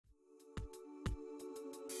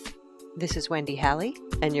This is Wendy Halley,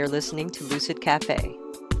 and you're listening to Lucid Cafe.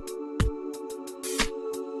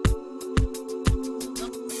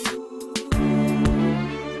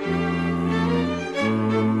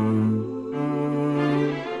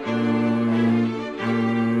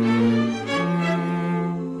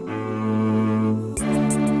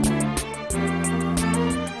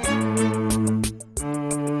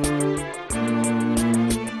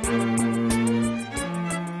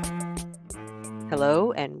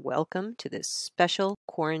 Hello and welcome to this special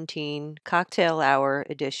quarantine cocktail hour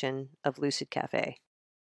edition of Lucid Cafe.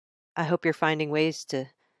 I hope you're finding ways to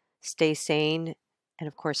stay sane and,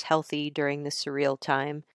 of course, healthy during this surreal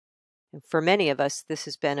time. And for many of us, this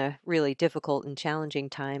has been a really difficult and challenging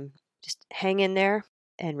time. Just hang in there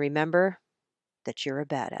and remember that you're a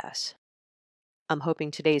badass. I'm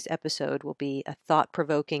hoping today's episode will be a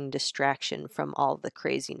thought-provoking distraction from all the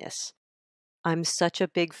craziness. I'm such a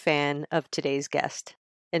big fan of today's guest.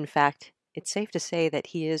 In fact, it's safe to say that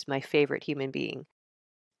he is my favorite human being.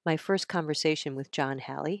 My first conversation with John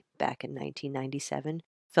Halley, back in 1997,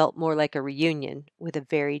 felt more like a reunion with a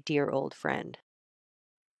very dear old friend.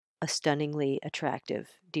 A stunningly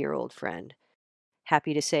attractive, dear old friend.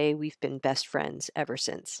 Happy to say we've been best friends ever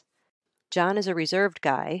since. John is a reserved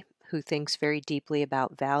guy who thinks very deeply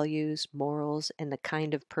about values, morals, and the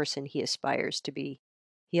kind of person he aspires to be.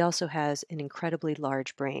 He also has an incredibly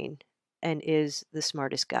large brain and is the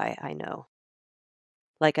smartest guy I know.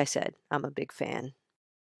 Like I said, I'm a big fan.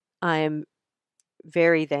 I'm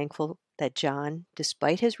very thankful that John,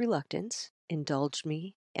 despite his reluctance, indulged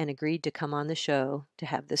me and agreed to come on the show to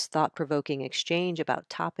have this thought-provoking exchange about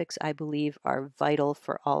topics I believe are vital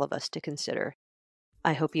for all of us to consider.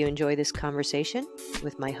 I hope you enjoy this conversation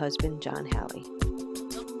with my husband, John Halley.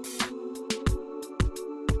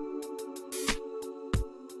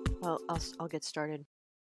 Well, I'll get started.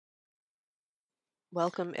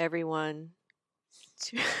 Welcome, everyone,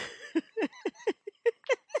 to...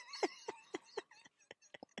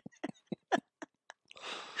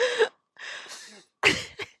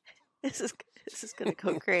 This is going to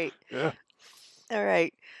go great. Yeah. All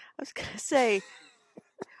right. I was going to say,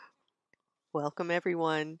 welcome,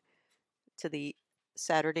 everyone, to the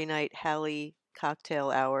Saturday Night Halley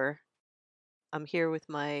Cocktail Hour. I'm here with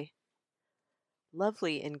my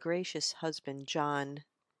lovely and gracious husband, John,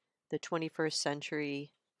 the 21st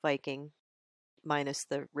century Viking, minus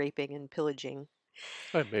the raping and pillaging.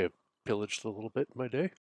 I may have pillaged a little bit in my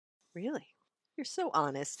day. Really? You're so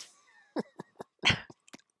honest.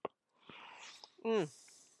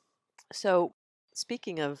 So,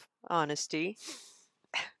 speaking of honesty,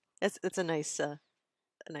 it's a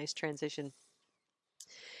nice transition.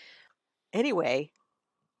 Anyway,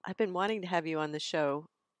 I've been wanting to have you on the show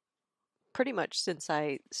pretty much since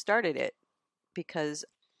I started it because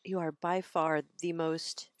you are by far the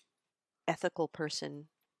most ethical person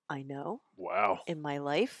I know Wow. in my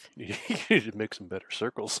life. You need to make some better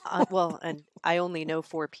circles. Well, and I only know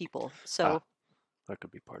 4 people, so that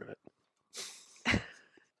could be part of it.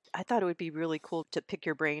 I thought it would be really cool to pick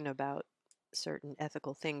your brain about certain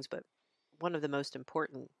ethical things, but one of the most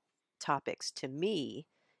important topics to me,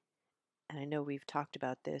 and I know we've talked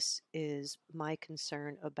about this, is my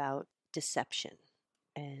concern about deception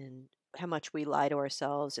and how much we lie to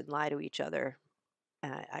ourselves and lie to each other.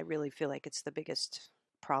 I really feel like it's the biggest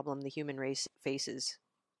problem the human race faces.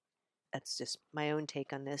 That's just my own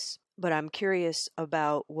take on this. But I'm curious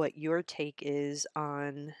about what your take is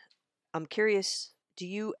on, I'm curious, do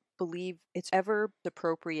you believe it's ever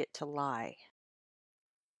appropriate to lie?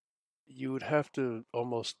 You would have to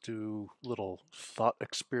almost do little thought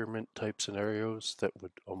experiment type scenarios that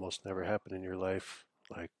would almost never happen in your life.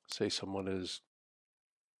 Like, say someone is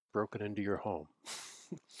broken into your home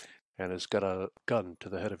and has got a gun to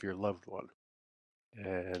the head of your loved one,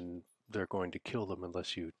 and they're going to kill them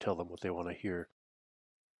unless you tell them what they want to hear.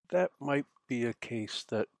 That might be a case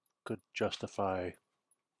that could justify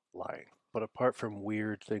lying. But apart from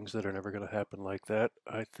weird things that are never going to happen like that,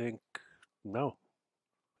 I think no.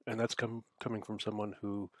 And that's coming from someone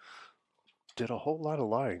who did a whole lot of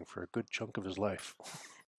lying for a good chunk of his life.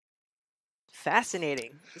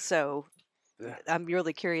 Fascinating. So I'm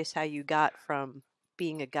really curious how you got from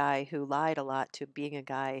being a guy who lied a lot to being a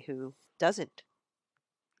guy who doesn't.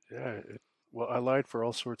 Yeah, well, I lied for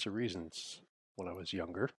all sorts of reasons when I was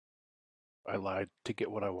younger. I lied to get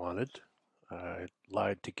what I wanted. I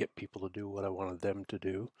lied to get people to do what I wanted them to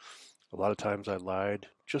do. A lot of times I lied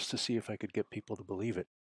just to see if I could get people to believe it,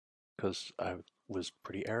 because I was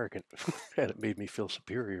pretty arrogant and it made me feel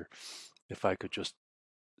superior if I could just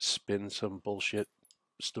spin some bullshit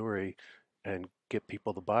story and get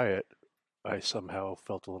people to buy it. I somehow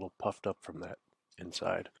felt a little puffed up from that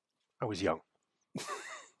inside. I was young.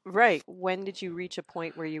 Right. When did you reach a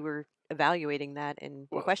point where you were evaluating that and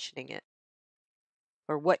Well, questioning it?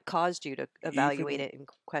 Or what caused you to evaluate even it and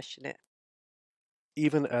question it?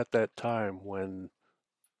 even at that time when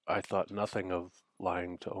I thought nothing of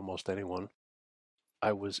lying to almost anyone,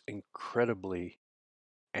 I was incredibly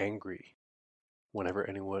angry whenever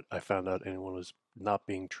anyone I found out anyone was not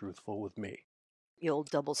being truthful with me. The old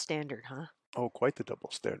double standard, huh? Oh, quite the double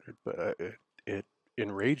standard, but it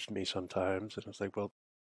enraged me sometimes, and it's like, well,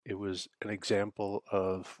 it was an example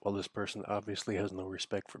of, well, this person obviously has no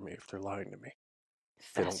respect for me if they're lying to me.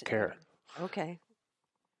 They don't care. Fascinating. Okay.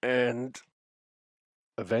 And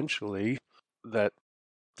eventually, that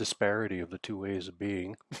disparity of the two ways of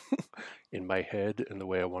being in my head and the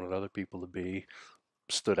way I wanted other people to be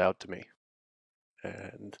stood out to me.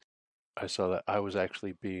 And I saw that I was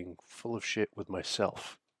actually being full of shit with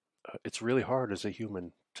myself. It's really hard as a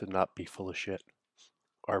human to not be full of shit.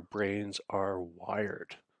 Our brains are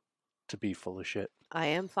wired to be full of shit. I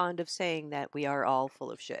am fond of saying that we are all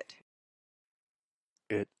full of shit.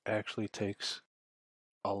 It actually takes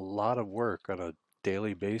a lot of work on a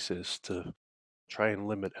daily basis to try and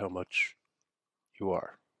limit how much you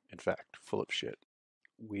are, in fact, full of shit.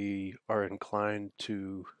 We are inclined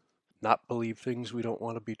to not believe things we don't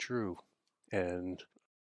want to be true. And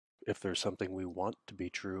if there's something we want to be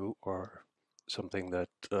true or something that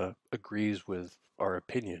agrees with our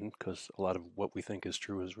opinion, because a lot of what we think is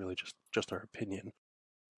true is really just our opinion.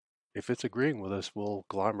 If it's agreeing with us, we'll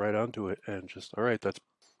glom right onto it and just, all right,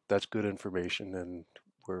 that's good information, and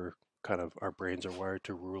we're kind of our brains are wired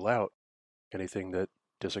to rule out anything that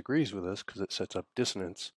disagrees with us because it sets up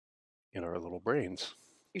dissonance in our little brains.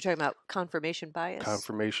 You're talking about confirmation bias?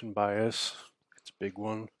 Confirmation bias, it's a big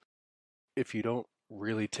one. If you don't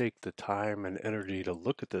really take the time and energy to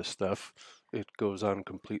look at this stuff, it goes on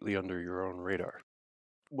completely under your own radar.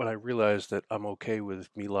 When I realized that I'm okay with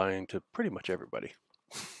me lying to pretty much everybody,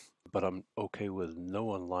 but I'm okay with no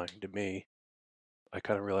one lying to me, I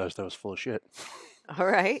kind of realized I was full of shit. All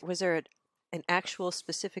right. Was there an actual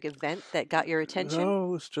specific event that got your attention? No, it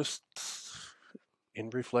was just in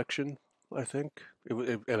reflection, I think.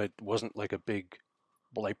 And it wasn't like a big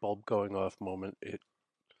light bulb going off moment. It's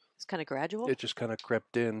kind of gradual. It just kind of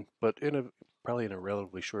crept in, but probably in a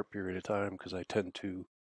relatively short period of time because I tend to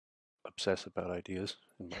obsess about ideas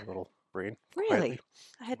in my little brain quietly. Really?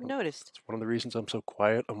 I hadn't noticed. It's one of the reasons I'm so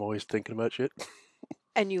quiet. I'm always thinking about shit.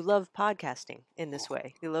 And you love podcasting in this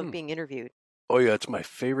way. You love Hmm. being interviewed Oh yeah, it's my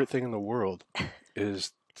favorite thing in the world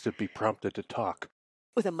is to be prompted to talk.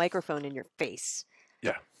 with a microphone in your face.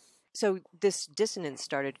 Yeah. So this dissonance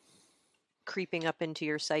started creeping up into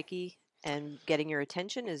your psyche and getting your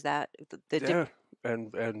attention. Is that Yeah,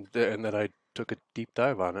 and then I took a deep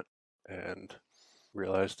dive on it and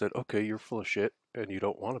realized that okay, you're full of shit and you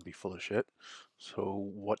don't want to be full of shit. So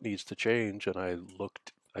what needs to change? And I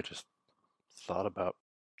just thought about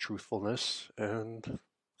truthfulness and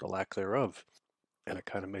the lack thereof. And it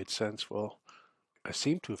kind of made sense. Well, I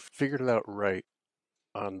seem to have figured it out right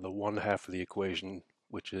on the one half of the equation,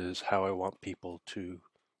 which is how I want people to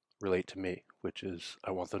relate to me, which is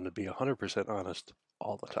I want them to be 100% honest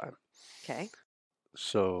all the time. okay?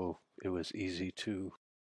 So it was easy to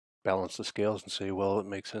balance the scales and say, well, it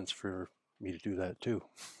makes sense for me to do that too.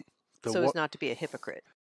 So as not to be a hypocrite.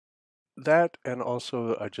 That, and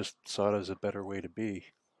also I just saw it as a better way to be.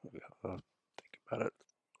 Think about it.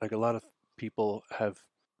 Like a lot of people have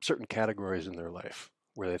certain categories in their life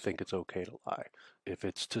where they think it's okay to lie. If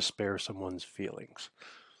it's to spare someone's feelings,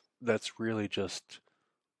 that's really just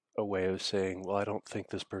a way of saying, well, I don't think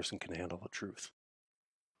this person can handle the truth.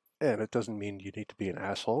 And it doesn't mean you need to be an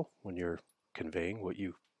asshole when you're conveying what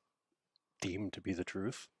you deem to be the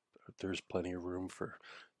truth. There's plenty of room for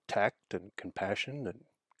tact and compassion and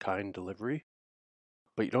kind delivery,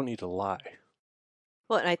 but you don't need to lie.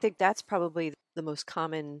 Well, and I think that's probably the most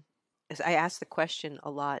common. As I ask the question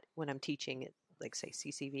a lot when I'm teaching it, like say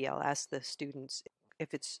CCV, I'll ask the students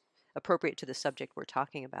if it's appropriate to the subject we're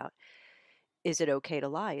talking about. Is it okay to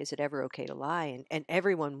lie? Is it ever okay to lie? And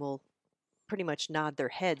everyone will pretty much nod their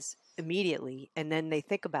heads immediately, and then they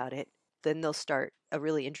think about it. Then they'll start a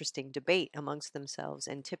really interesting debate amongst themselves.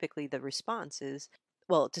 And typically the response is,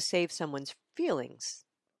 well, to save someone's feelings.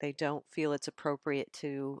 They don't feel it's appropriate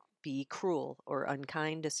to be cruel or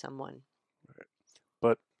unkind to someone.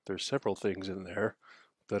 But there's several things in there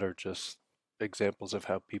that are just examples of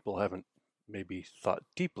how people haven't maybe thought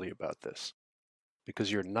deeply about this.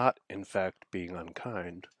 Because you're not, in fact, being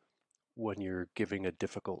unkind when you're giving a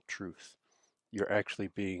difficult truth. You're actually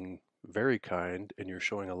being very kind and you're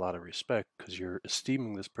showing a lot of respect because you're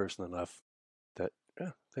esteeming this person enough that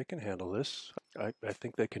yeah, they can handle this. I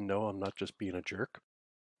think they can know I'm not just being a jerk.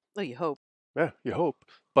 Well, you hope. Yeah, you hope.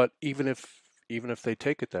 But even if they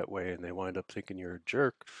take it that way and they wind up thinking you're a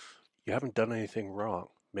jerk, you haven't done anything wrong.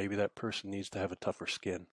 Maybe that person needs to have a tougher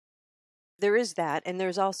skin. There is that, and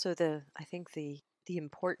there's also I think the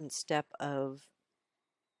important step of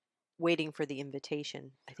waiting for the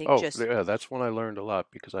invitation. I think Oh, just yeah, that's when I learned a lot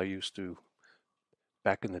because I used to,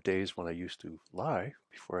 back in the days when I used to lie,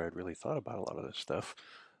 before I had really thought about a lot of this stuff,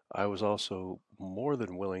 I was also more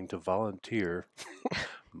than willing to volunteer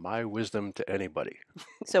my wisdom to anybody.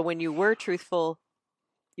 so when you were truthful,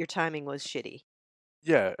 your timing was shitty.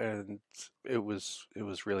 Yeah, and it was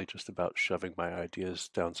really just about shoving my ideas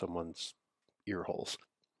down someone's ear holes.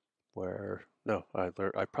 Where no, I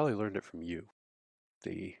probably learned it from you.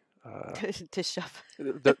 The To shove.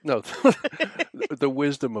 no, the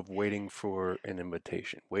wisdom of waiting for an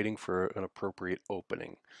invitation, waiting for an appropriate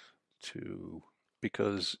opening to,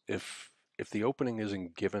 because if the opening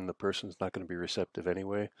isn't given, the person's not going to be receptive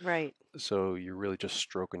anyway. Right. So you're really just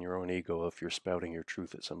stroking your own ego if you're spouting your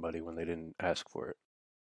truth at somebody when they didn't ask for it.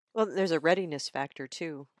 Well, there's a readiness factor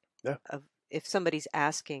too Yeah. of if somebody's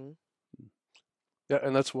asking. Yeah,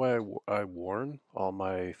 and that's why I warn all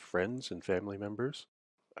my friends and family members.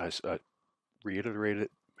 I reiterate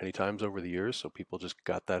it many times over the years, so people just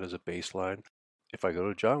got that as a baseline. If I go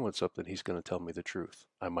to John with something, he's going to tell me the truth.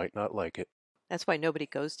 I might not like it. That's why nobody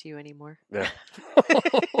goes to you anymore. Yeah.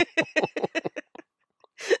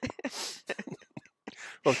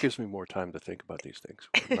 Well, it gives me more time to think about these things.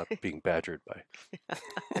 I'm not being badgered by.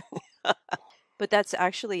 But that's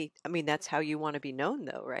actually, I mean, that's how you want to be known,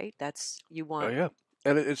 though, right? That's you Oh, want. yeah.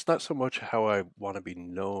 And it's not so much how I want to be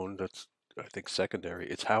known. That's, I think, secondary.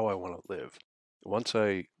 It's how I want to live. Once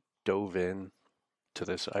I dove in to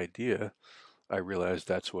this idea, I realized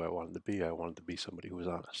that's who I wanted to be. I wanted to be somebody who was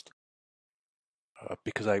honest.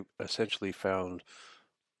 Because I essentially found,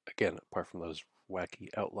 again, apart from those wacky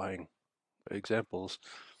outlying examples,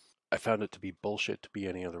 I found it to be bullshit to be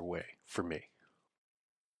any other way for me.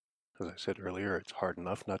 As I said earlier, it's hard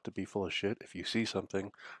enough not to be full of shit. If you see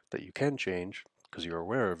something that you can change because you're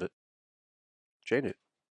aware of it, change it.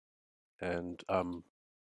 And I'm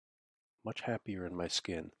much happier in my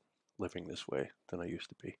skin living this way than I used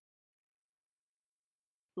to be.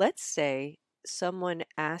 Let's say someone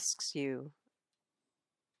asks you,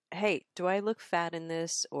 "Hey, do I look fat in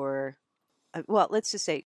this?" Or, well, let's just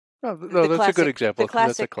say No, the no, that's a good classic, example because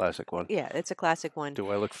that's a classic one. yeah, it's a classic one. Do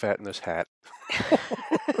I look fat in this hat?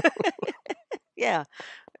 Yeah,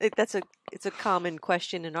 it's a common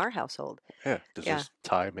question in our household. Yeah. Does Yeah. this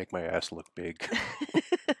tie make my ass look big?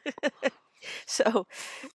 So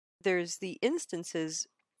there's the instances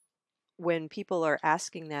when people are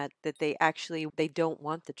asking that they don't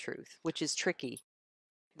want the truth, which is tricky.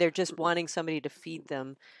 They're just wanting somebody to feed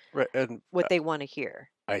them Right. And what they want to hear.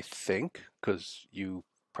 I think, because you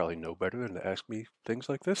probably know better than to ask me things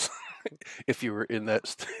like this, if you were in in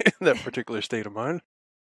that particular state of mind.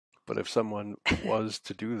 But if someone was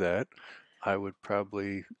to do that, I would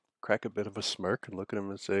probably crack a bit of a smirk and look at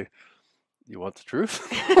him and say, "You want the truth?"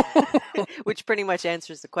 Which pretty much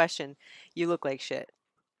answers the question. You look like shit.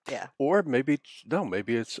 Yeah. Or maybe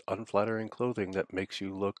it's unflattering clothing that makes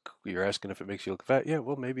you look. You're asking if it makes you look fat. Yeah,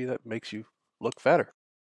 well, maybe that makes you look fatter.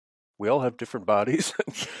 We all have different bodies.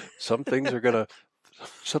 Some things are gonna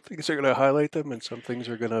highlight them, and some things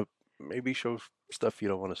are gonna maybe show stuff you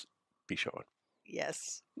don't want to be showing.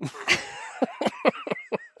 Yes.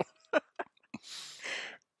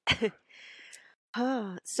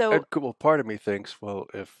 So And well, part of me thinks, well,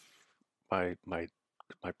 if my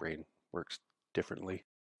brain works differently,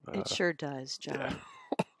 it sure does, yeah.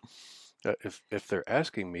 John. If they're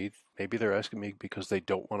asking me, maybe they're asking me because they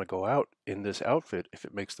don't want to go out in this outfit if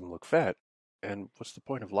it makes them look fat. And what's the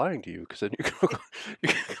point of lying to you? Because then you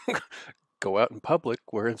can go out in public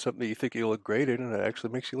wearing something you think you look great in, and it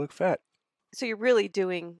actually makes you look fat. So you're really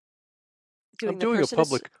doing I'm the doing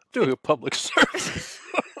person doing a public service.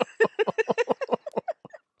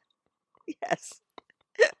 Yes.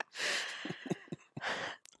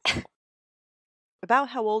 About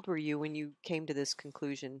how old were you when you came to this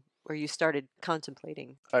conclusion, or you started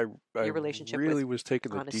contemplating I your relationship really with was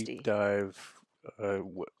taking the honesty? deep dive. It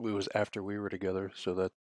was after we were together, so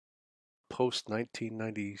that post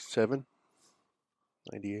 1997,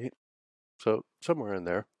 98. So somewhere in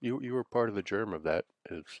there, you were part of the germ of that.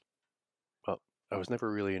 Is well, I was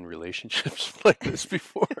never really in relationships like this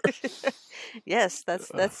before. Yes,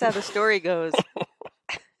 that's how the story goes.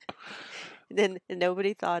 Then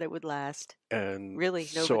nobody thought it would last. And Really,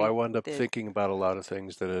 so I nobody wound up did. thinking about a lot of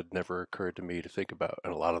things that had never occurred to me to think about,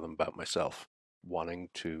 and a lot of them about myself, wanting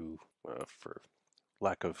to, for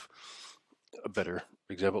lack of a better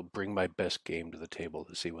example, bring my best game to the table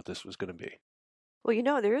to see what this was going to be. Well, you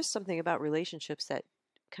know, there is something about relationships that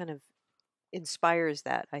kind of inspires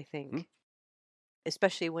that, I Hmm? think,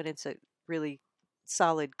 especially when it's a really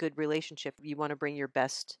solid, good relationship. You want to bring your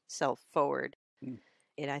best self forward. Mm.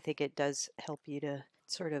 And I think it does help you to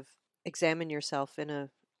sort of examine yourself in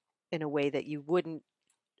a way that you wouldn't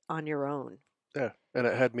on your own. Yeah, and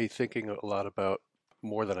it had me thinking a lot about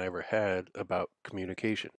more than I ever had about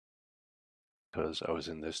communication because I was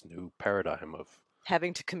in this new paradigm of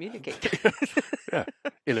Having to communicate. yeah,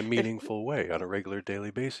 in a meaningful way on a regular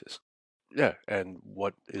daily basis. Yeah, and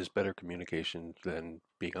what is better communication than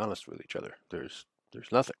being honest with each other? There's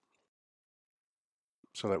nothing.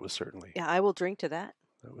 So Yeah, I will drink to that.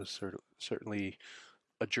 that was certainly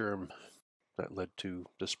a germ that led to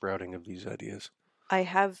the sprouting of these ideas. I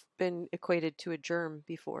have been equated to a germ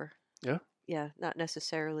before. Yeah, Yeah, not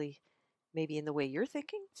necessarily maybe in the way you're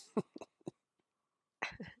thinking.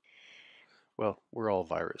 well, we're all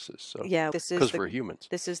viruses, so Yeah, because we're humans.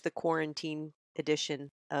 this is the quarantine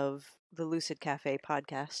edition of the Lucid Cafe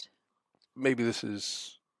podcast. Maybe this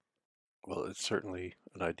is, well, it's certainly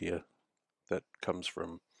an idea that comes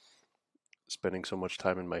from spending so much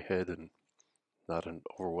time in my head and not an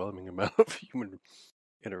overwhelming amount of human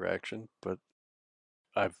interaction, but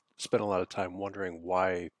I've spent a lot of time wondering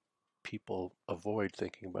why people avoid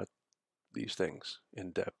thinking about these things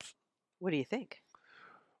in depth. What do you think?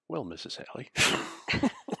 Well, Mrs. Halley,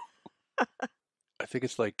 I think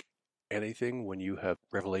it's like anything when you have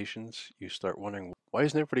revelations, you start wondering why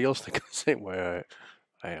isn't everybody else thinking the same way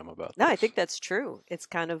I am about No, I this? think that's true. It's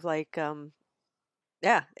kind of like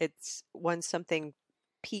yeah, it's once something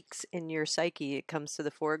peaks in your psyche, it comes to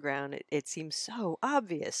the foreground. It seems so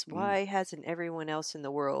obvious. Mm, Why hasn't everyone else in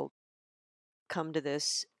the world come to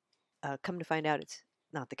this? Come to find out, it's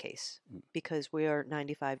not the case mm, because we are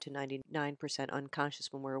 95 to 99%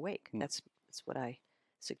 unconscious when we're awake. mm. That's what I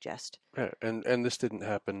suggest. Yeah, and this didn't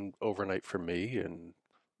happen overnight for me, and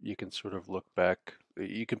you can sort of look back.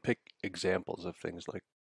 You can pick examples of things like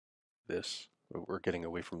this. We're getting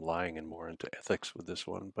away from lying and more into ethics with this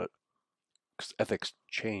one, but 'cause ethics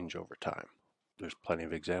change over time. There's plenty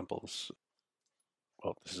of examples.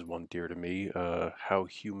 Well, this is one dear to me, how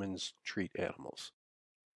humans treat animals.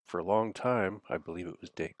 For a long time, I believe it was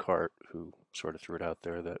Descartes who sort of threw it out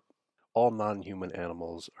there that all non-human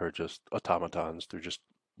animals are just automatons. They're just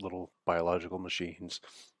little biological machines.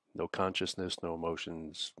 No consciousness, no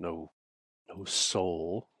emotions, no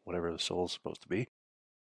soul, whatever the soul is supposed to be.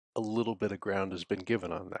 A little bit of ground has been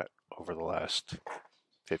given on that over the last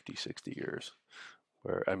 50, 60 years.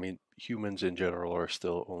 Where, I mean, humans in general are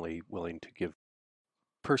still only willing to give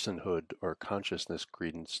personhood or consciousness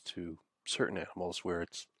credence to certain animals where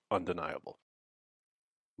it's undeniable.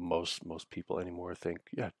 Most people anymore think,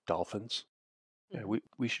 yeah, dolphins. Yeah, Hmm.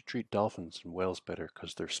 we should treat dolphins and whales better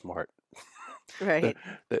because they're smart. Right.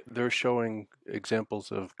 They're showing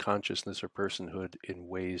examples of consciousness or personhood in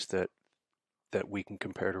ways that we can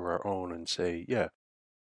compare to our own and say, yeah,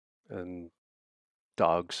 and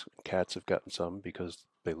dogs and cats have gotten some because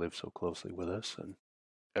they live so closely with us,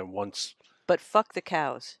 and once, But fuck the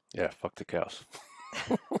cows. yeah, fuck the cows.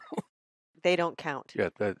 They don't count Yeah,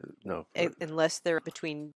 that no, unless they're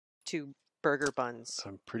between two burger buns.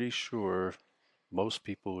 I'm pretty sure most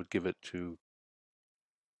people would give it to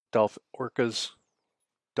dolphin orcas,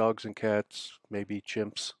 dogs and cats, maybe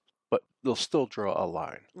chimps, but they'll still draw a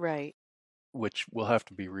line, Right. which will have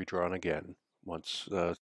to be redrawn again once.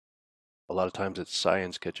 A lot of times it's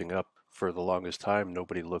science catching up. For the longest time,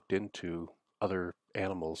 nobody looked into other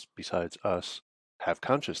animals besides us have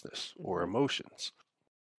consciousness or Hmm. emotions.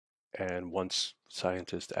 And once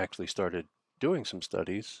scientists actually started doing some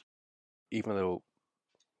studies, even though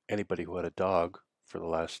anybody who had a dog for the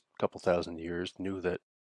last couple thousand years knew that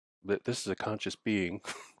this is a conscious being.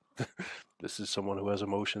 This is someone who has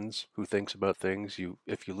emotions, who thinks about things.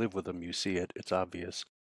 If you live with them, you see it. It's obvious,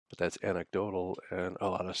 but that's anecdotal, and a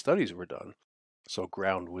lot of studies were done. So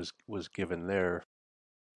ground was given there.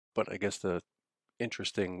 But I guess the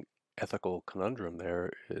interesting ethical conundrum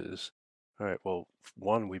there is, all right, well,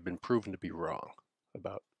 one, we've been proven to be wrong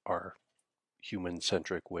about our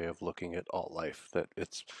human-centric way of looking at all life. That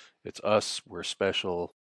it's us, we're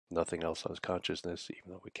special, nothing else has consciousness,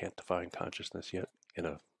 even though we can't define consciousness yet in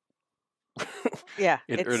a Yeah,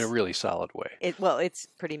 in a really solid way. well, it's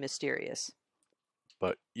pretty mysterious.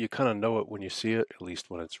 But you kind of know it when you see it, at least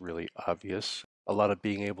when it's really obvious. A lot of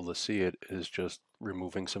being able to see it is just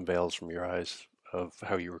removing some veils from your eyes of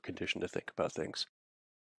how you were conditioned to think about things.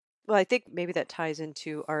 Well, I think maybe that ties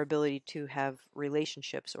into our ability to have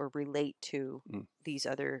relationships or relate to Mm, these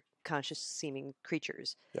other conscious seeming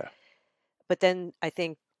creatures. yeah. But then I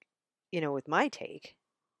think, with my take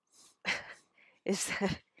is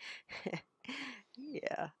that,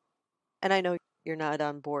 yeah. And I know you're not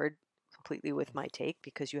on board completely with my take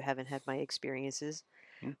because you haven't had my experiences,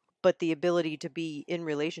 Mm. but the ability to be in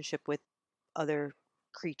relationship with other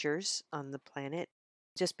creatures on the planet,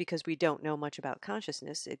 just because we don't know much about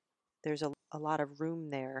consciousness, there's a lot of room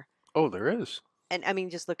there. Oh, there is. And I mean,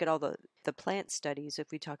 just look at all the plant studies.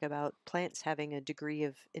 If we talk about plants having a degree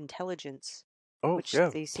of intelligence, Oh, which yeah.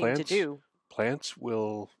 they seem to Plants do. plants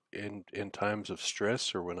will in times of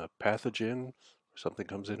stress or when a pathogen or something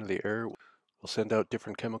comes into the air will send out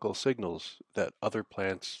different chemical signals that other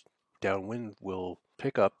plants downwind will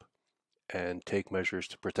pick up and take measures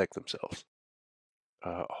to protect themselves.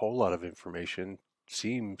 A whole lot of information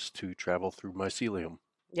seems to travel through mycelium.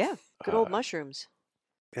 Yeah, good old Uh, mushrooms.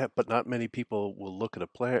 yeah, but not many people will look at a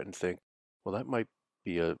plant and think, well, that might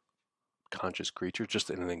be a conscious creature, just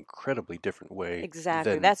in an incredibly different way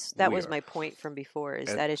Exactly. than That we was are. my point from before, is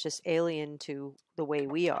And that it's just alien to the way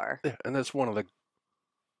we are. yeah, and that's one of the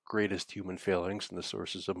greatest human failings and the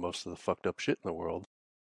sources of most of the fucked up shit in the world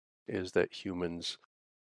is that humans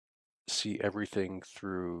see everything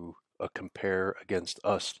through a compare against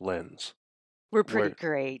us lens. We're pretty Where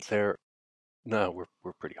great. there no,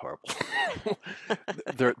 we're pretty horrible.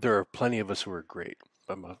 There are plenty of us who are great.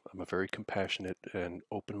 I'm a very compassionate and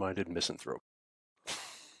open-minded misanthrope.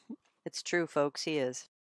 It's true, folks. He is.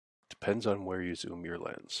 Depends on where you zoom your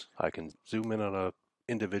lens. I can zoom in on a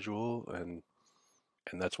individual and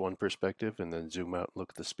that's one perspective, and then zoom out and look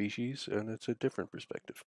at the species, and it's a different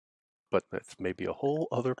perspective. But that's maybe a whole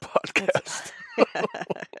other That's podcast.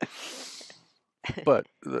 But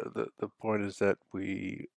the point is that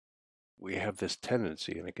we have this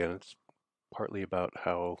tendency, and again, it's partly about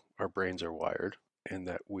how our brains are wired, in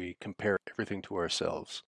that we compare everything to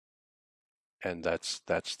ourselves, and that's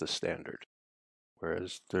the standard.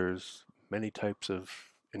 Whereas there's many types of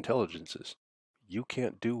intelligences. You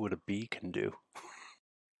can't do what a bee can do.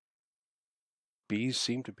 Bees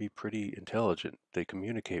seem to be pretty intelligent. They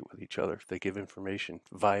communicate with each other. They give information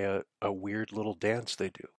via a weird little dance they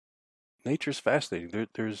do. Nature's fascinating.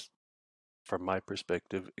 There's, from my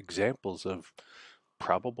perspective, examples of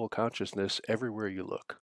probable consciousness everywhere you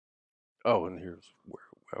look. Oh, and here's where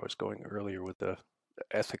I was going earlier with the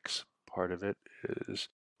ethics part of it is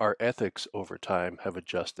our ethics over time have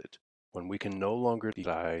adjusted. When we can no longer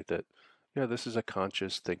deny that, yeah, this is a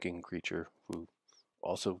conscious thinking creature who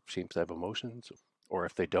also seems to have emotions, or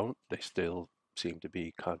if they don't, they still seem to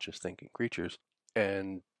be conscious thinking creatures.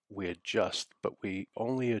 And we adjust, but we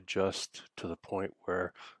only adjust to the point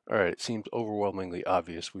where, all right, it seems overwhelmingly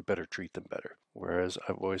obvious, we better treat them better. Whereas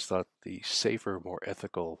I've always thought the safer, more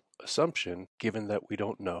ethical assumption, given that we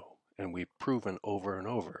don't know, and we've proven over and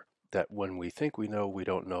over that when we think we know, we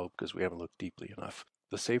don't know because we haven't looked deeply enough.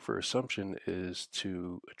 The safer assumption is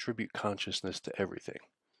to attribute consciousness to everything.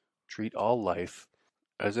 Treat all life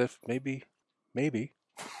as if maybe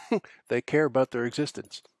they care about their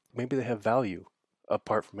existence. Maybe they have value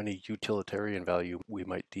apart from any utilitarian value we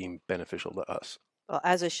might deem beneficial to us. Well,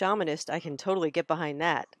 as a shamanist, I can totally get behind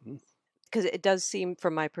that Mm. because it does seem,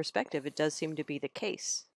 from my perspective, it does seem to be the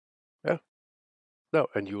case. Yeah. No,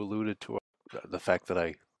 and you alluded to the fact that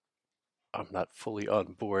I'm not fully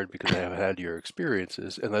on board because I haven't had your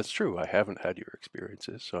experiences, and that's true. I haven't had your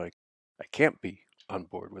experiences, so I can't be on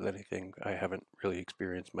board with anything I haven't really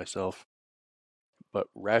experienced myself. But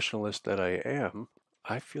rationalist that I am,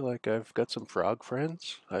 I feel like I've got some frog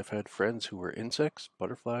friends. I've had friends who were insects,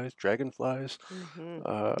 butterflies, dragonflies. Hmm.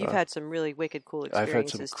 You've Uh, had some really wicked, cool I've had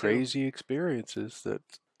some experiences too. crazy experiences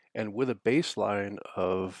and with a baseline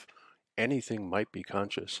of anything might be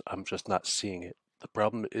conscious. I'm just not seeing it. The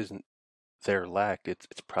problem isn't their lack. It's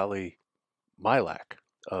probably my lack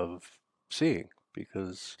of seeing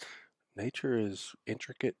because nature is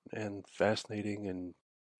intricate and fascinating, and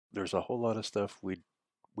there's a whole lot of stuff we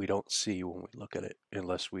don't see when we look at it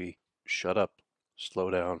unless we shut up, slow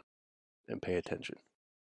down, and pay attention.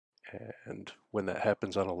 And when that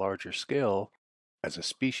happens on a larger scale, as a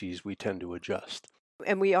species, we tend to adjust.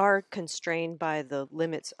 And we are constrained by the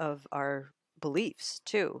limits of our beliefs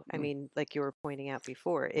too. I Mm, mean, like you were pointing out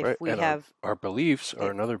before, if right? we And have our beliefs are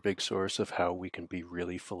it, another big source of how we can be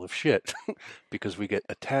really full of shit because we get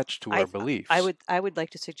attached to I our th- I beliefs. would I would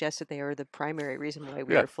like to suggest that they are the primary reason why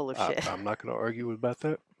we Yeah, are full of shit. I'm not going to argue about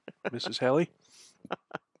that, Mrs. Halley.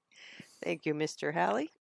 Thank you, Mr.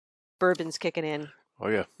 Halley. Bourbon's kicking in. Oh,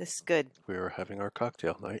 yeah, This is good. we are having our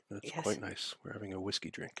cocktail night. It's Yes. quite nice. We're having a whiskey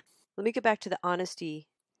drink. Let me get back to the honesty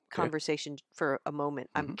Okay. conversation for a moment.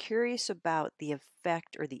 I'm Mm-hmm. curious about the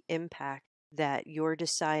effect or the impact that you're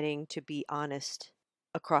deciding to be honest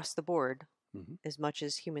across the board Mm-hmm. as much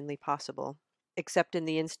as humanly possible, except in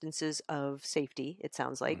the instances of safety, it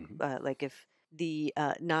sounds Mm-hmm. like if the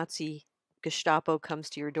Nazi Gestapo comes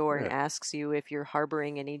to your door and Yeah. asks you if you're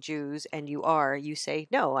harboring any Jews, and you are, you say,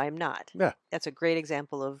 no, I'm not. Yeah. That's a great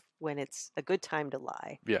example of when it's a good time to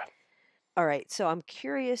lie. Yeah. All right, so I'm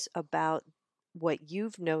curious about what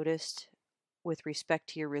you've noticed with respect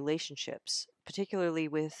to your relationships, particularly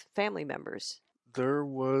with family members. There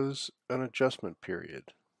was an adjustment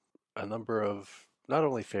period. A number of not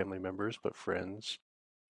only family members but friends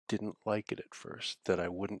didn't like it at first, that I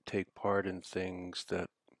wouldn't take part in things that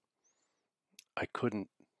I couldn't,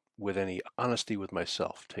 with any honesty with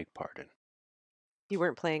myself, take part in. You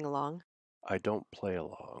weren't playing along. I don't play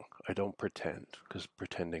along. I don't pretend, because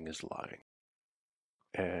pretending is lying.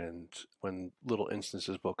 And when little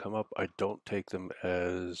instances will come up, I don't take them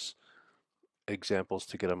as examples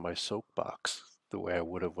to get on my soapbox the way I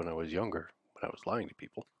would have when I was younger, when I was lying to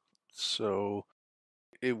people. So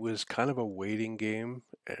it was kind of a waiting game,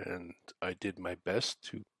 and I did my best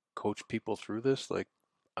to coach people through this. Like,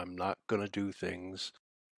 I'm not going to do things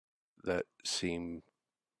that seem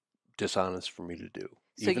dishonest for me to do.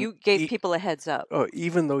 So you gave E- people a heads up.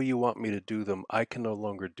 even though you want me to do them, I can no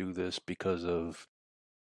longer do this because of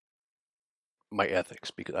my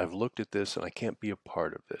ethics, because I've looked at this and I can't be a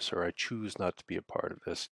part of this, or I choose not to be a part of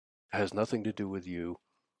this. It has nothing to do with you.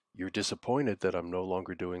 You're disappointed that I'm no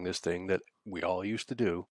longer doing this thing that we all used to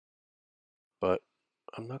do, but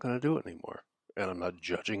I'm not going to do it anymore. And I'm not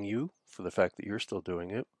judging you for the fact that you're still doing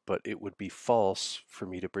it, but it would be false for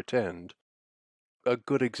me to pretend. A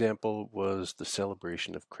good example was the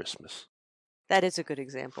celebration of Christmas, That is a good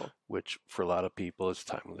example. which for a lot of people is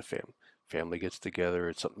time when the family gets together.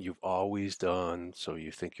 It's something you've always done, so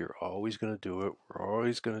you think you're always going to do it. We're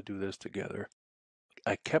always going to do this together.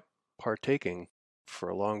 I kept partaking for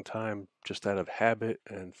a long time just out of habit,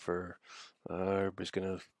 and for everybody's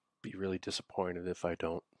going to be really disappointed if I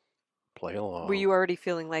don't play Were along. you already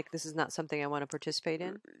feeling like this is not something I want to participate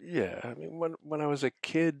in? Yeah, I mean, when I was a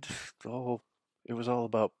kid, it was all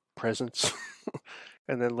about presents,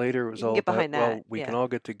 and then later it was You can all get about, behind that. well, we can Yeah. all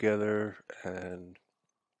get together, and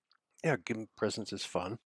yeah, giving presents is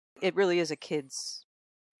fun. It really is a kid's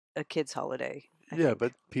holiday, I Yeah, think.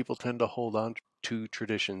 but people tend to hold on to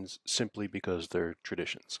traditions simply because they're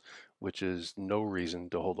traditions, which is no reason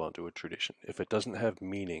to hold on to a tradition. If it doesn't have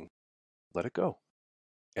meaning, let it go.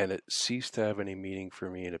 And it ceased to have any meaning for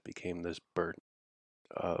me, and it became this burden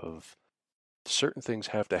of certain things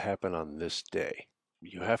have to happen on this day.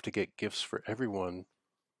 You have to get gifts for everyone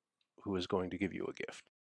who is going to give you a gift.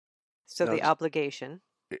 So Now, the obligation.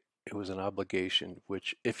 it was an obligation,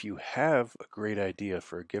 which, if you have a great idea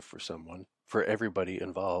for a gift for someone, for everybody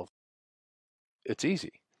involved, it's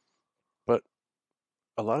easy. But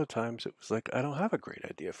a lot of times it was like, I don't have a great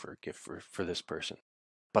idea for a gift for this person,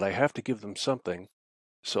 but I have to give them something,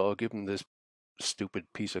 so I'll give them this stupid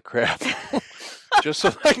piece of crap just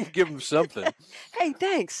so I can give them something. Hey,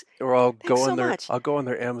 thanks. Or I'll Thanks go so on their much. I'll go on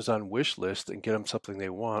their Amazon wish list and get them something they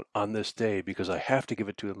want on this day because I have to give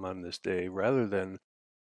it to them on this day, rather than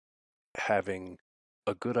having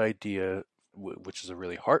a good idea, which is a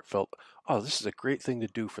really heartfelt, oh, this is a great thing to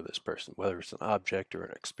do for this person, whether it's an object or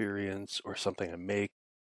an experience or something I make,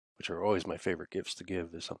 which are always my favorite gifts to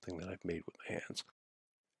give. Is something that I've made with my hands.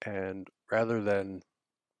 And rather than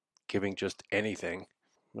giving just anything,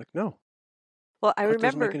 I'm like, no, Well, I that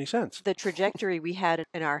doesn't make remember any sense. the trajectory we had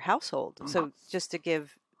in our household. So just to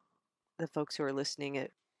give the folks who are listening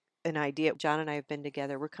an idea, John and I have been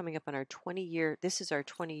together. We're coming up on this is our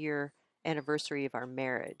 20-year anniversary of our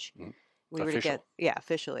marriage. Mm, We were together, official. yeah,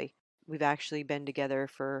 officially. We've actually been together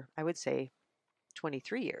for, I would say,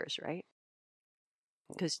 23 years, right?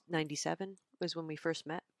 Because 97 was when we first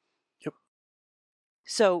met. Yep.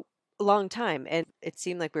 So a long time. And it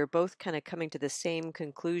seemed like we were both kind of coming to the same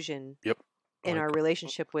conclusion Yep. in our Like,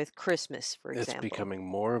 relationship with Christmas, for it's example. becoming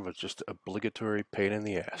more of a just obligatory pain in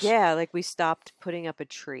the ass. Yeah, like we stopped putting up a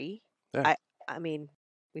tree. Yeah. I mean,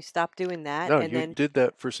 we stopped doing that, No, and you then did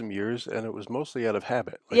that for some years, and it was mostly out of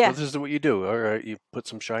habit. Like, well, yeah. this is what you do. All right, you put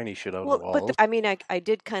some shiny shit on the Well, but walls. I mean, I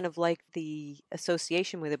did kind of like the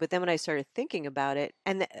association with it, but then when I started thinking about it,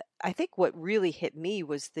 and I think what really hit me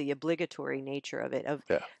was the obligatory nature of it, of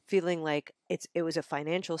Yeah, feeling like it was a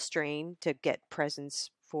financial strain to get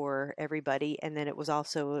presents for everybody, and then it was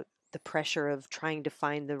also the pressure of trying to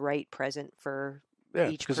find the right present for yeah.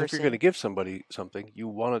 each Because if you're going to person. give somebody something, you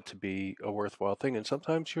want it to be a worthwhile thing, and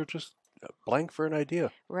sometimes you're just blank for an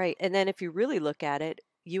idea. Right. And then if you really look at it,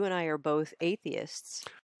 you and I are both atheists.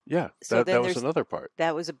 Yeah, So that then was there's another part.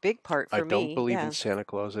 that was a big part I for don't me. believe in Yeah. Santa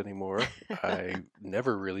Claus anymore. I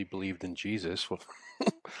never really believed in Jesus.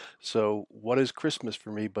 So what is Christmas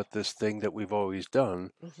for me but this thing that we've always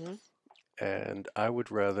done? Hmm. And I would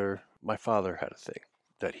rather, my father had a thing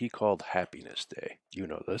that he called Happiness Day. You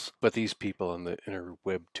know this, but these people on the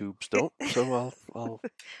interweb tubes don't. So I'll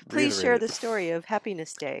Please reiterate share it. the story of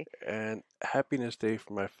Happiness Day. And Happiness Day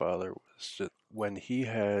for my father was just when he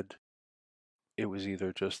had, it was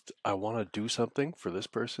either just, I want to do something for this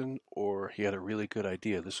person, or he had a really good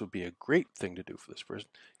idea. This would be a great thing to do for this person.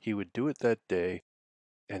 He would do it that day,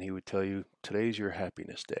 and he would tell you, today's your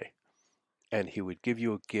happiness day. And he would give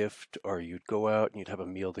you a gift, or you'd go out and you'd have a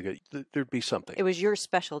meal together. There'd be something. It was your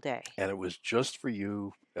special day. And it was just for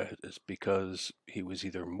you, it's because he was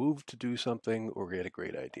either moved to do something or he had a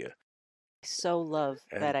great idea. I so love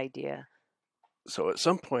that And idea. so at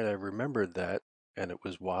some point I remembered that, and it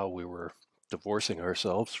was while we were divorcing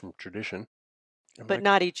ourselves from tradition. I'm But like,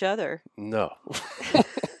 not each other. no,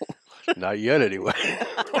 not yet anyway.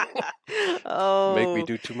 Make me Oh.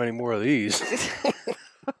 do too many more of these.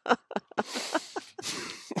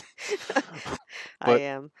 I But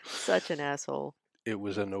am such an asshole. it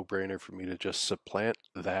was a no-brainer for me to just supplant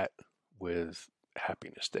that with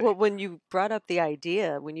Happiness Day. Well, when you brought up the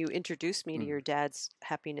idea, when you introduced me to Mm. your dad's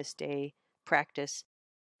Happiness Day practice,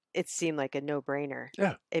 it seemed like a no-brainer.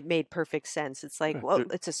 Yeah. It made perfect sense. It's like, Yeah, well,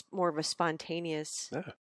 it's more of a spontaneous.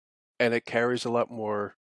 yeah. And it carries a lot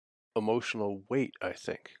more emotional weight, I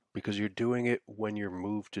think, because you're doing it when you're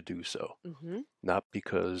moved to do so, Hmm. not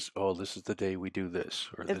because, oh, this is the day we do this,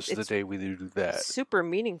 or this is the It's day we do that. super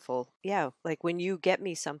meaningful. Yeah. Like when you get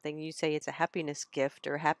me something, you say it's a happiness gift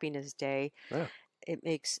or happiness day. Yeah. It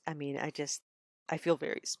makes, I mean, I feel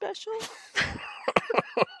very special.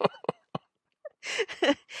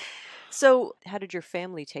 So, how did your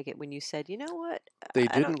family take it when you said, you know what? They I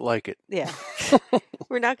don't, didn't like it. yeah,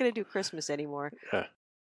 we're not going to do Christmas anymore. Yeah.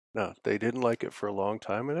 No, they didn't like it for a long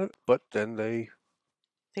time in it, but then They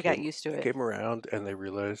got came used to it. came around and they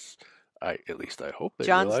realized, at least I hope they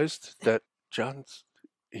John's, realized that John's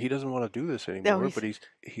he doesn't want to do this no, anymore, but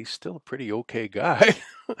he's still a pretty okay guy,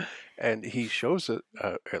 and he shows it.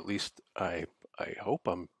 At least I hope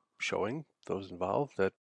I'm showing those involved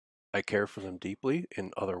that I care for them deeply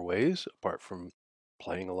in other ways apart from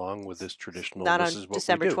playing along with this traditional. not This on is what we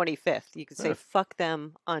December do. 25th. You could say Yeah, fuck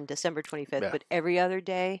them on December 25th, yeah. but every other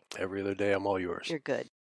day, Every other day, I'm all yours. you're good.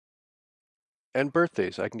 And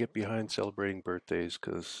birthdays, I can get behind celebrating birthdays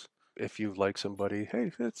because if you like somebody,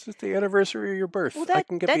 hey, it's the anniversary of your birth. Well, I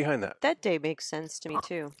can get behind that. that day makes sense to me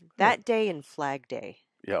too. Yeah. That day and Flag Day.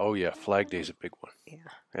 Yeah. Oh, yeah. Flag Day's a big one, Yeah.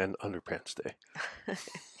 and Underpants Day.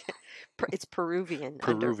 It's Peruvian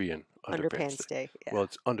Peruvian Underpants underpants Day. day. Yeah. Well,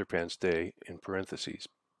 it's Underpants Day in parentheses,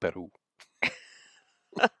 Peru.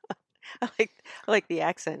 I like the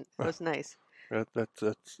accent. That was nice.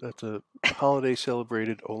 That's a holiday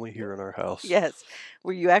celebrated only here in our house. Yes,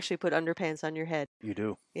 where you actually put underpants on your head. You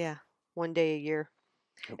do. Yeah, one day a year.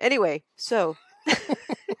 Yep. Anyway, so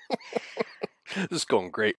This is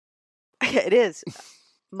going great. it is.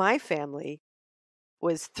 My family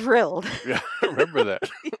was thrilled. Yeah, I remember that.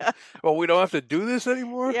 Yeah. Well, we don't have to do this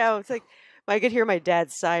anymore? Yeah, it's like I could hear my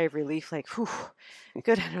dad's sigh of relief, like, whew,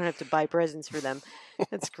 good, I don't have to buy presents for them.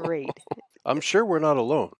 That's great. I'm sure we're not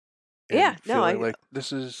alone. Yeah, no, feeling like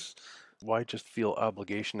this is why just feel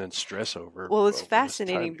obligation and stress over. Well, it's over this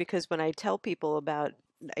fascinating time. because when I tell people about,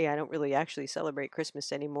 yeah, I don't really actually celebrate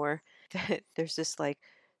Christmas anymore, there's this like,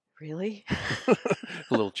 really? A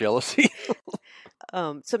little jealousy.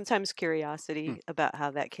 Sometimes curiosity about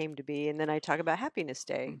how that came to be. And then I talk about Happiness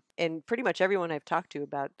Day. And pretty much everyone I've talked to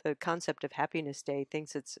about the concept of Happiness Day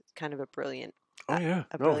thinks it's kind of a brilliant, Oh yeah,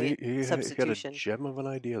 a no, brilliant he had a substitution. gem of an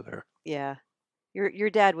idea there. Yeah. Your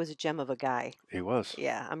dad was a gem of a guy. He was.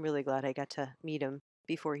 Yeah, I'm really glad I got to meet him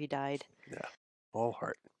before he died. Yeah, all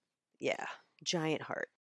heart. Yeah, giant heart.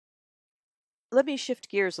 Let me shift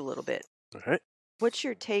gears a little bit. All right. What's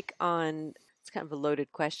your take on, it's kind of a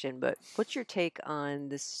loaded question, but what's your take on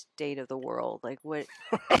the state of the world? Like what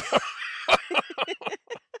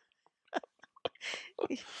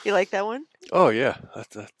you like that one? Oh yeah,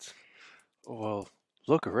 that's. Well,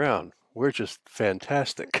 look around. We're just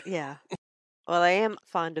fantastic. Yeah. Well, I am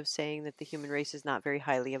fond of saying that the human race is not very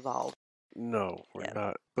highly evolved. No, we're Yeah.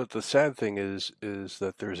 not. But the sad thing is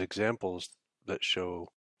that there's examples that show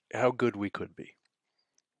how good we could be.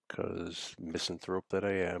 Because misanthrope that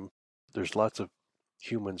I am, there's lots of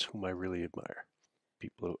humans whom I really admire.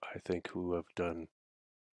 People who I think who have done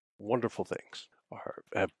wonderful things,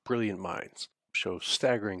 have brilliant minds, show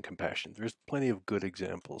staggering compassion. There's plenty of good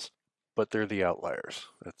examples, but they're the outliers.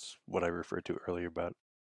 That's what I referred to earlier about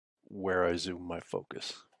where I zoom my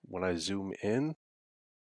focus. When I zoom in,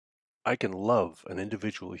 I can love an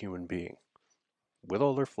individual human being with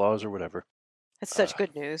all their flaws or whatever. That's Uh, such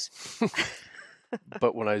good news.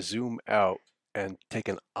 but when I zoom out and take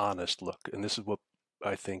an honest look, and this is what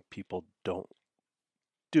I think people don't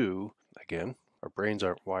do, again, our brains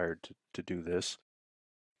aren't wired to do this.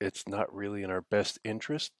 It's not really in our best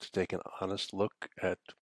interest to take an honest look at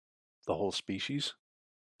the whole species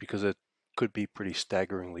because it could be pretty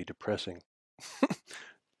staggeringly depressing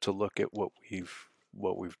to look at what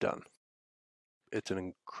we've done. It's an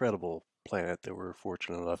incredible planet that we're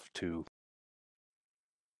fortunate enough to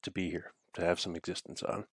be here, to have some existence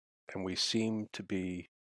on. And we seem to be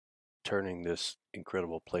turning this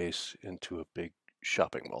incredible place into a big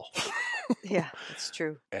shopping mall. Yeah, that's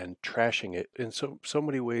true. And trashing it in so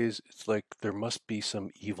many ways. It's like there must be some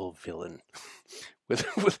evil villain with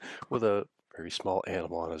a very small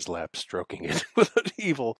animal on his lap stroking it with an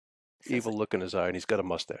evil look in his eye, and he's got a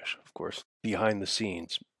mustache, of course, behind the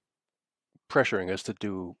scenes pressuring us to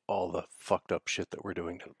do all the fucked up shit that we're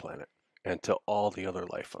doing to the planet and to all the other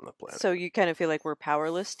life on the planet. So you kind of feel like we're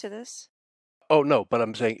powerless to this? Oh no, but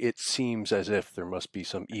I'm saying it seems as if there must be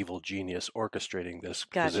some evil genius orchestrating this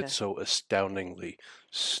because Gotcha. it's so astoundingly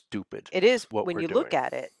stupid It is what when we're you doing. look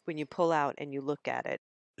at it, when you pull out and you look at it,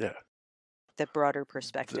 Yeah. the broader The,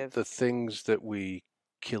 perspective. the things that we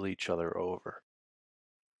kill each other over,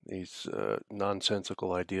 these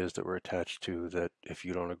nonsensical ideas that we're attached to that if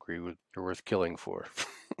you don't agree with, you're worth killing for.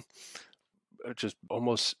 Just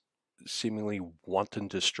almost seemingly wanton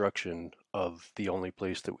destruction of the only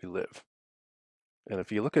place that we live. And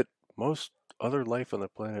if you look at most other life on the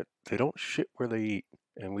planet, they don't shit where they eat,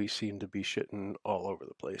 and we seem to be shitting all over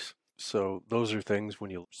the place. So those are things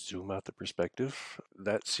when you zoom out the perspective,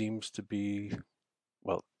 that seems to be,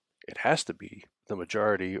 well, it has to be the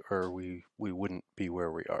majority, or we wouldn't be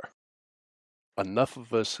where we are. Enough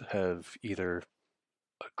of us have either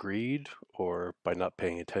agreed or by not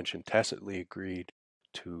paying attention tacitly agreed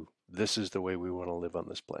to this is the way we want to live on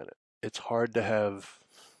this planet. It's hard to have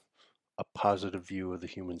a positive view of the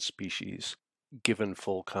human species given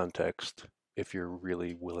full context if you're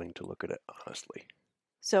really willing to look at it honestly.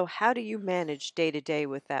 So how do you manage day to day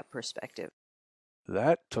with that perspective?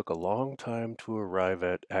 That took a long time to arrive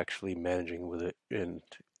at actually managing with it in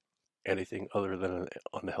anything other than an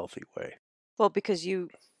unhealthy way. Well, because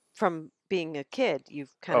from being a kid,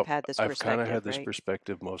 you've kind of Oh, had this I've kind of perspective, had this right?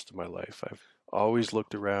 perspective most of my life. I've always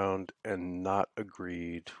looked around and not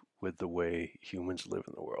agreed with the way humans live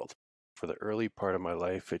in the world. For the early part of my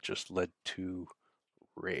life, it just led to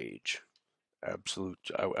rage. Absolute.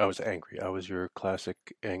 I was angry. I was your classic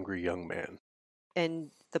angry young man.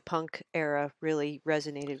 And the punk era really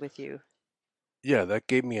resonated with you. Yeah, that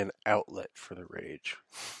gave me an outlet for the rage.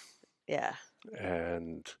 Yeah.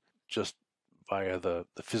 And just via the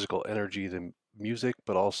physical energy, the music,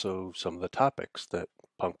 but also some of the topics that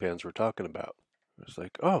punk bands were talking about. It was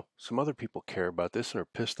like, oh, some other people care about this and are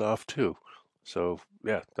pissed off too. So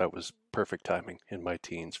yeah, that was perfect timing in my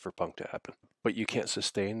teens for punk to happen. But you can't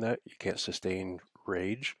sustain that. You can't sustain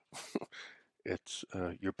rage. It's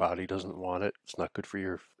your body doesn't want it. It's not good for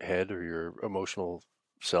your head or your emotional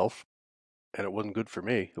self, and it wasn't good for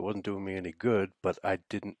me. It wasn't doing me any good. But I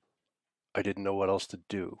didn't know what else to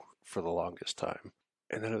do for the longest time.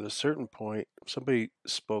 And then at a certain point, somebody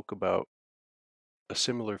spoke about a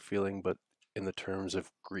similar feeling, but in the terms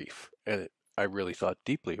of grief. And I really thought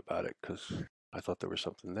deeply about it because I thought there was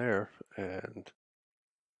something there. And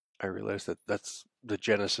I realized that that's the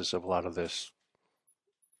genesis of a lot of this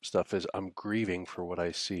stuff is I'm grieving for what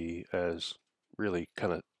I see as really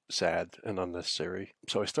kind of sad and unnecessary.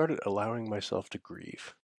 So I started allowing myself to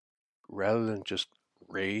grieve rather than just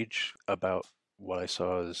rage about what I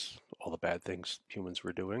saw as all the bad things humans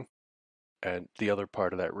were doing. And the other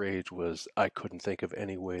part of that rage was I couldn't think of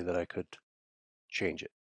any way that I could change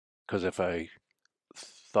it. Because if I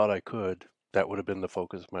thought I could, that would have been the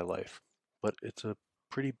focus of my life. But it's a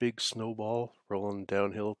pretty big snowball rolling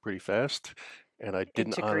downhill pretty fast. And I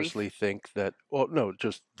didn't Into honestly grief. think that, well, no,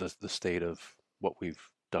 just the state of what we've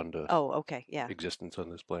done to Oh, okay. Yeah. existence on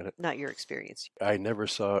this planet. Not your experience. I never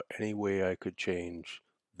saw any way I could change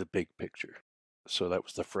the big picture. So that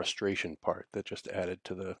was the frustration part that just added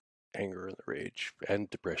to the anger and the rage and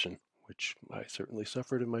depression, which I certainly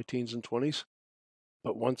suffered in my teens and 20s.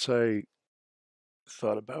 But once I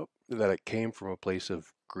thought about that it came from a place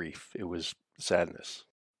of grief, it was sadness.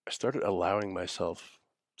 I started allowing myself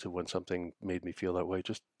to, when something made me feel that way,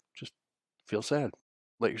 just feel sad.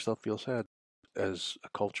 Let yourself feel sad. As a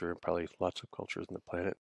culture, and probably lots of cultures on the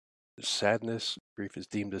planet, sadness, grief is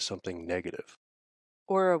deemed as something negative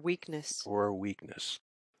Or a weakness. or a weakness.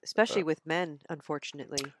 especially Uh, with men,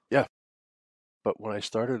 unfortunately. yeah, but when I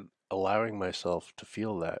started allowing myself to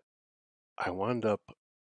feel that, I wound up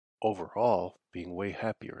overall being way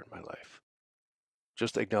happier in my life.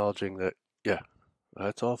 Just acknowledging that, yeah,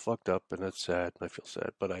 that's all fucked up and it's sad and I feel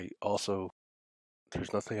sad, but I also,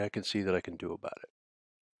 there's nothing I can see that I can do about it.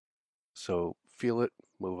 So feel it,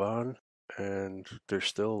 move on, and there's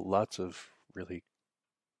still lots of really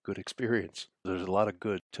good experience. There's a lot of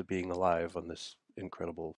good to being alive on this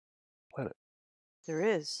incredible planet. There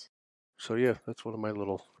is. So yeah, that's one of my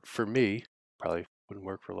little, for me, probably wouldn't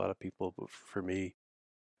work for a lot of people, but for me,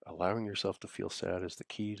 allowing yourself to feel sad is the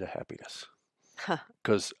key to happiness. Huh.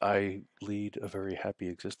 Because I lead a very happy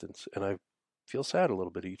existence and I feel sad a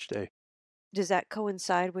little bit each day. Does that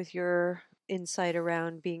coincide with your insight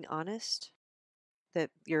around being honest? That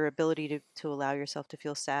your ability to allow yourself to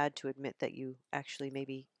feel sad, to admit that you actually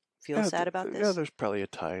maybe feel Yeah, sad about yeah, this? there's probably a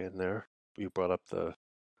tie in there. You brought up the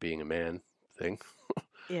being a man thing.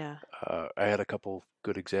 Yeah. I had a couple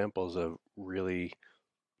good examples of really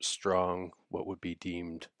strong, what would be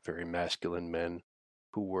deemed very masculine men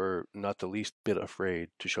who were not the least bit afraid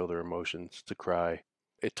to show their emotions, to cry.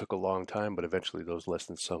 It took a long time, but eventually those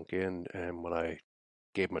lessons sunk in. And when I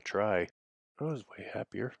gave them a try, I was way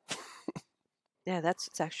happier. Yeah, that's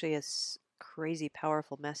it's actually crazy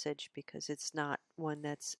powerful message because it's not one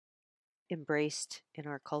that's embraced in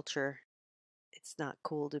our culture. It's not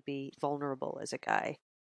cool to be vulnerable as a guy.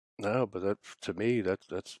 No, but that to me,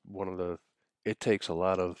 that's one of the. It takes a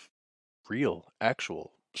lot of real,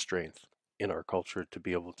 actual strength in our culture to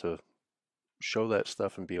be able to show that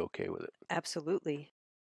stuff and be okay with it. Absolutely.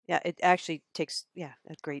 Yeah, it actually takes a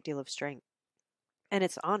great deal of strength. And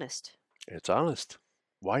it's honest. It's honest.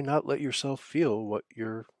 Why not let yourself feel what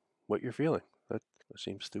you're feeling? That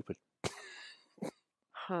seems stupid.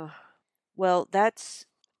 Huh. Well, that's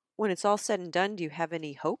when it's all said and done, do you have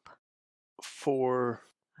any hope? For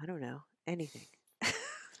I don't know. Anything.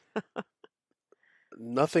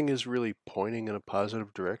 nothing is really pointing in a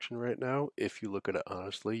positive direction right now. If you look at it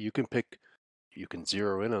honestly, you can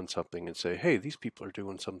zero in on something and say, "Hey, these people are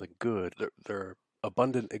doing something good." There are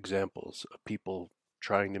abundant examples of people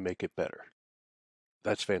trying to make it better.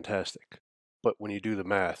 That's fantastic. But when you do the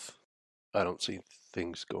math, I don't see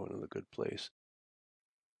things going in a good place.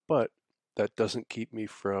 But that doesn't keep me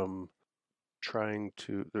from trying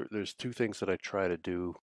to. There's two things that I try to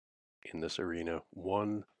do in this arena.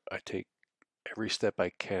 One, I take every step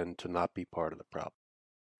I can to not be part of the problem.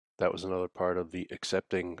 That was another part of the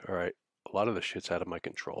accepting, all right, a lot of the shit's out of my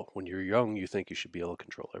control. When you're young, you think you should be able to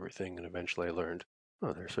control everything. And eventually I learned,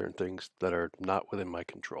 oh, there are certain things that are not within my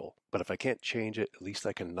control. But if I can't change it, at least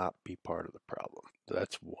I can not be part of the problem.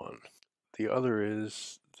 That's one. The other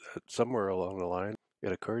is that somewhere along the line,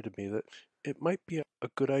 it occurred to me that it might be a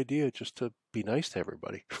good idea just to be nice to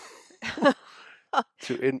everybody.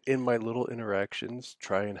 To in my little interactions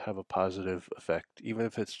try and have a positive effect, even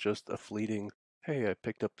if it's just a fleeting, hey, I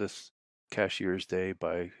picked up this cashier's day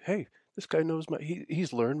by, hey, this guy knows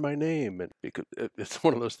he's learned my name. And because it's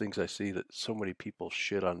one of those things I see that so many people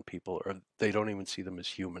shit on people or they don't even see them as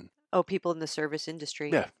human. Oh, people in the service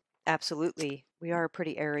industry. Yeah, Absolutely. We are a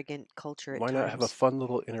pretty arrogant culture at why not have a times. fun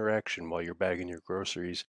little interaction while you're bagging your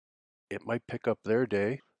groceries? It might pick up their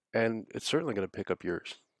day, and it's certainly going to pick up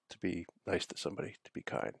yours to be nice to somebody, to be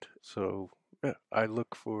kind. So, yeah, I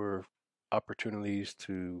look for opportunities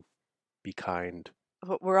to be kind.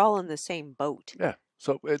 But we're all in the same boat. Yeah.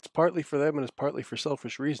 So it's partly for them and it's partly for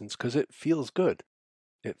selfish reasons because it feels good.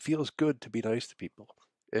 It feels good to be nice to people.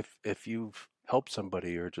 If you've helped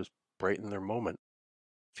somebody or just brighten their moment,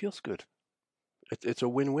 it feels good. It's a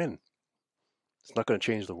win-win. It's not going to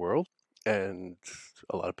change the world. And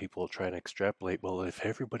a lot of people try and extrapolate, well, if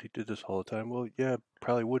everybody did this all the time, well, yeah,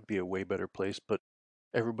 probably would be a way better place, but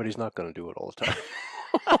everybody's not going to do it all the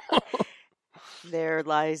time. There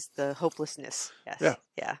lies the hopelessness. Yeah. Yes.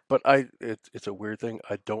 Yeah. But it's a weird thing.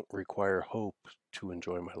 I don't require hope to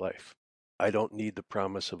enjoy my life. I don't need the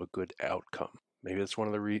promise of a good outcome. Maybe that's one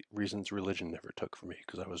of the reasons religion never took for me,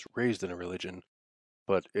 because I was raised in a religion,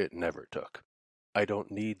 but it never took. I don't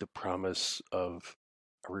need the promise of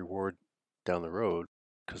a reward down the road,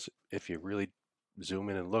 because if you really zoom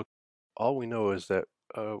in and look, all we know is that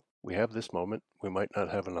we have this moment. We might not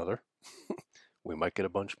have another. We might get a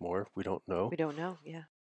bunch more. We don't know. We don't know. Yeah.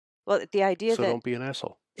 Well, the idea So that, don't be an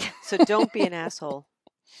asshole. so don't be an asshole.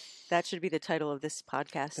 That should be the title of this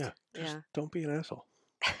podcast. Yeah, just Yeah. don't be an asshole.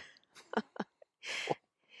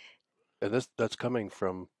 And that's coming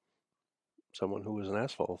from someone who was an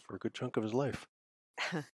asshole for a good chunk of his life.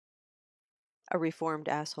 A reformed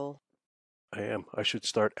asshole. I am. I should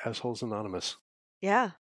start Assholes Anonymous.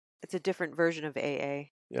 Yeah. It's a different version of AA.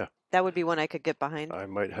 Yeah. That would be one I could get behind. I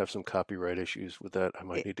might have some copyright issues with that. I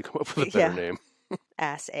might It, need to come up with a better yeah, name.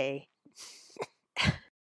 Ass A.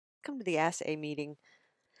 Come to the Ass A meeting.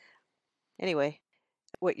 Anyway,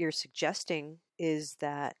 what you're suggesting is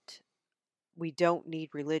that we don't need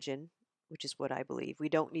religion, which is what I believe. We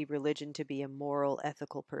don't need religion to be a moral,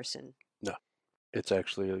 ethical person. No, it's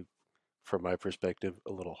actually, from my perspective,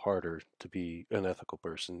 a little harder to be an ethical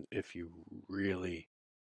person if you really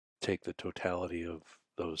take the totality of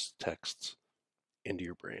those texts into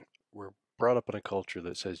your brain. We're brought up in a culture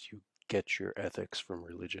that says you get your ethics from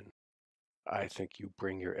religion. I think you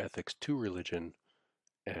bring your ethics to religion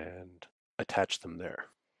and attach them there.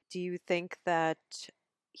 Do you think that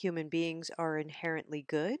human beings are inherently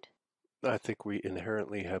good? I think we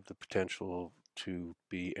inherently have the potential to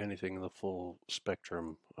be anything in the full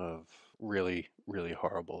spectrum of really, really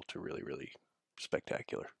horrible to really, really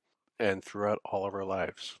spectacular. And throughout all of our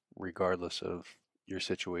lives, regardless of your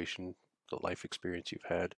situation, the life experience you've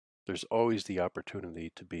had, there's always the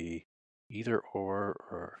opportunity to be either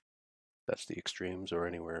or that's the extremes, or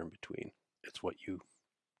anywhere in between. It's what you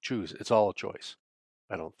choose. It's all a choice.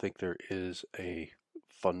 I don't think there is a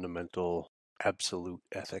fundamental absolute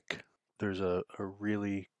ethic. There's a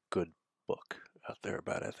really good book out there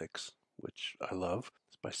about ethics, which I love.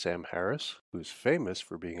 It's by Sam Harris, who's famous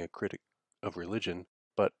for being a critic of religion,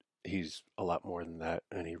 but he's a lot more than that.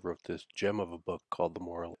 And he wrote this gem of a book called The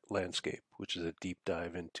Moral Landscape, which is a deep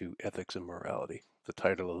dive into ethics and morality. The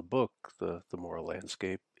title of the book, The Moral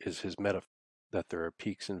Landscape, is his metaphor that there are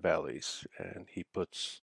peaks and valleys, and he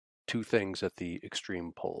puts two things at the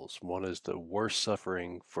extreme poles. One is the worst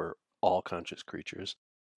suffering for all conscious creatures,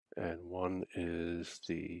 and one is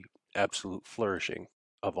the absolute flourishing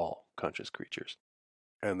of all conscious creatures.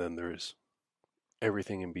 And then there's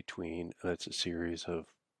everything in between, and it's a series of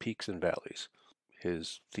peaks and valleys.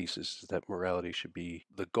 His thesis is that morality should be,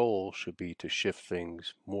 the goal should be to shift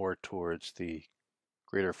things more towards the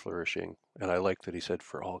greater flourishing. And I like that he said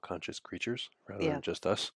for all conscious creatures rather Yeah, than just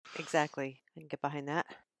us. exactly. I can get behind that.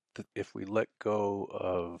 That if we let go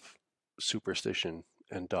of superstition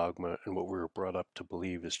and dogma and what we were brought up to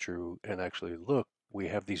believe is true, and actually look, we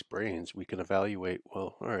have these brains, we can evaluate,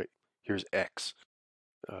 well, all right, here's X.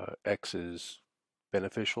 X is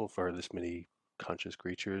beneficial for this many conscious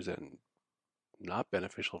creatures and not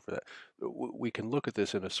beneficial for that. We can look at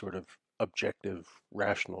this in a sort of objective,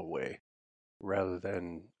 rational way rather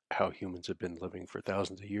than how humans have been living for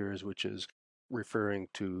thousands of years, which is referring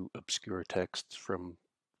to obscure texts from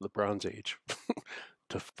the Bronze Age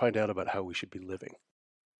to find out about how we should be living.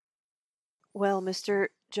 Well, Mr.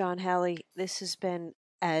 John Halley, this has been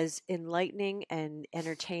as enlightening and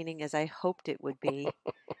entertaining as I hoped it would be.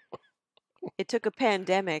 It took a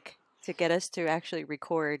pandemic to get us to actually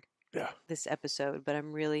record this episode, but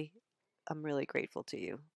I'm really grateful to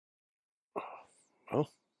you.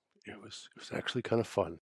 Well, it was actually kind of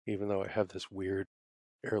fun, even though I have this weird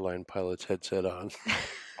airline pilot's headset on.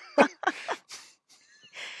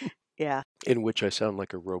 Yeah. In which I sound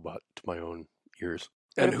like a robot to my own ears.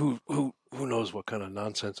 And who knows what kind of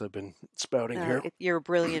nonsense I've been spouting here. You're a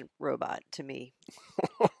brilliant robot to me.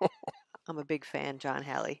 I'm a big fan, John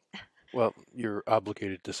Halley. Well, you're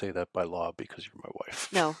obligated to say that by law because you're my wife.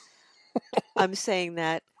 No, I'm saying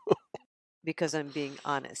that because I'm being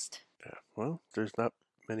honest. Yeah, well, there's not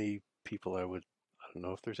many people I don't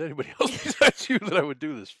know if there's anybody else besides you that I would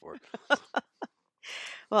do this for.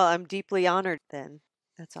 Well, I'm deeply honored then.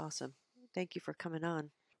 That's awesome. Thank you for coming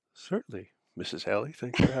on. Certainly, Mrs. Halley.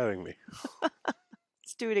 Thanks for having me.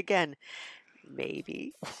 Let's do it again.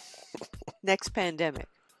 Maybe. Next pandemic.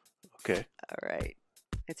 Okay. All right.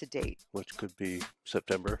 It's a date. Which could be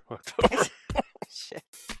September, October. Shit.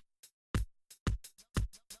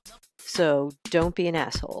 So don't be an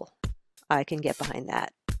asshole. I can get behind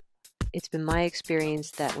that. It's been my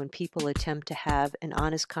experience that when people attempt to have an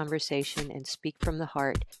honest conversation and speak from the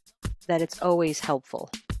heart, that it's always helpful.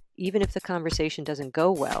 Even if the conversation doesn't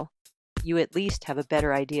go well, you at least have a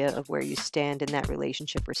better idea of where you stand in that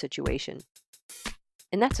relationship or situation.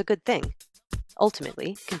 And that's a good thing.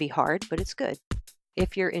 Ultimately, it can be hard, but it's good.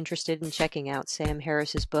 If you're interested in checking out Sam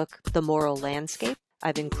Harris's book, The Moral Landscape,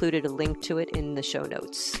 I've included a link to it in the show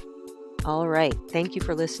notes. All right. Thank you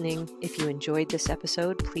for listening. If you enjoyed this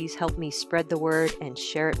episode, please help me spread the word and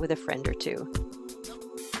share it with a friend or two.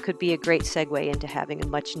 It could be a great segue into having a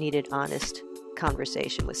much needed, honest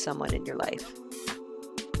conversation with someone in your life.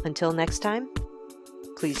 Until next time,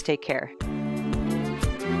 please take care.